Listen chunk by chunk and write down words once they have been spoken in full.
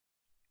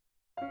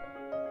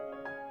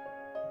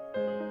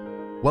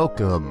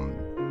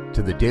Welcome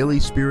to the Daily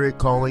Spirit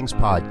Callings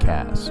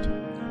Podcast.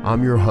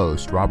 I'm your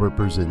host, Robert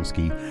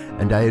Brzezinski,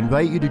 and I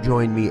invite you to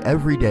join me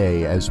every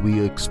day as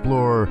we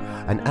explore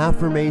an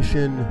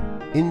affirmation,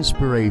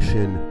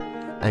 inspiration,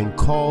 and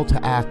call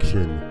to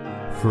action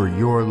for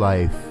your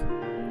life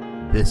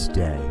this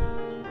day.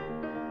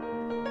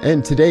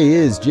 And today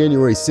is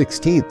January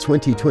 16th,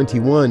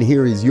 2021.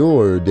 Here is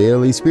your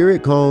Daily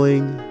Spirit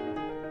Calling.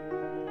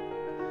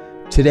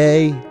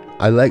 Today,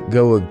 I let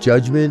go of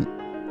judgment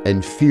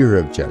and fear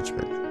of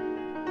judgment.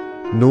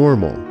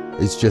 Normal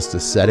is just a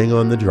setting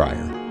on the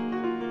dryer.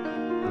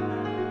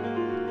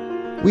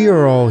 We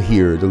are all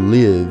here to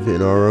live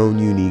in our own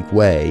unique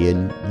way,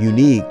 and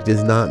unique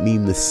does not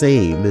mean the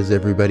same as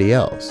everybody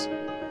else.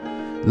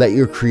 Let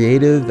your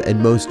creative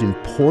and most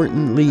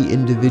importantly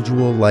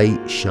individual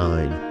light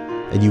shine,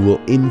 and you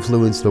will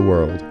influence the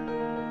world.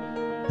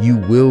 You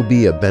will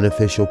be a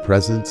beneficial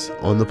presence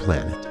on the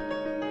planet.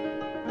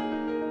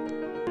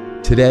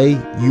 Today,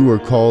 you are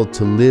called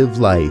to live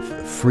life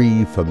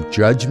free from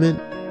judgment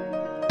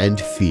and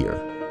fear.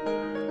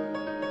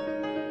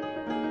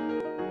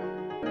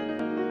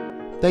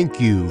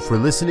 Thank you for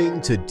listening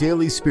to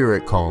Daily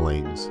Spirit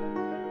Callings.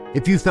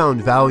 If you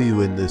found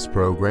value in this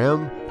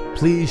program,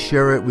 please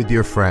share it with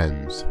your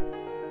friends.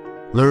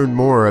 Learn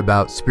more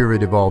about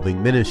Spirit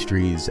Evolving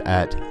Ministries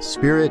at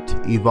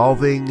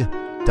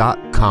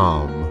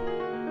spiritevolving.com.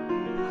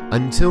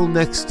 Until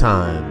next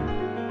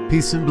time,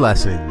 peace and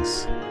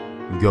blessings.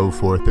 Go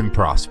forth and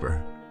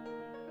prosper.